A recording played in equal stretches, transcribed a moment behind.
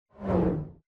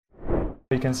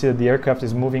You can see that the aircraft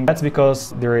is moving. That's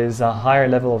because there is a higher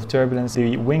level of turbulence.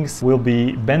 The wings will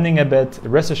be bending a bit.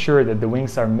 Rest assured that the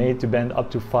wings are made to bend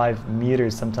up to 5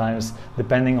 meters sometimes,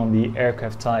 depending on the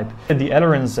aircraft type. And the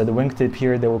ailerons at the wingtip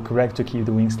here, they will correct to keep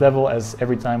the wings level, as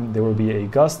every time there will be a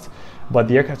gust. But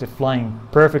the aircraft is flying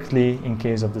perfectly in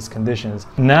case of these conditions.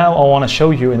 Now I want to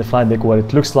show you in the flight deck what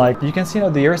it looks like. You can see now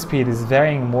the airspeed is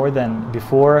varying more than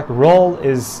before. Roll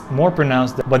is more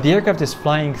pronounced, but the aircraft is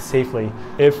flying safely.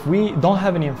 If we don't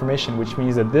have any information, which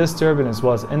means that this turbulence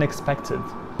was unexpected,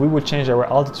 we would change our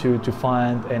altitude to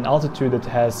find an altitude that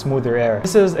has smoother air.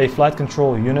 This is a flight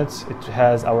control unit. It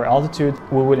has our altitude.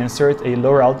 We would insert a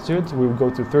lower altitude. We would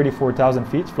go to 34,000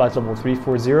 feet, flight level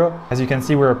 340. As you can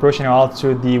see, we're approaching our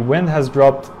altitude. The wind has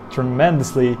dropped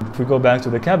tremendously. If we go back to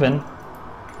the cabin,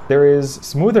 there is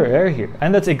smoother air here.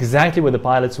 And that's exactly what the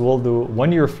pilots will do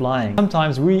when you're flying.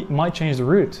 Sometimes we might change the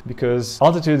route because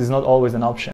altitude is not always an option.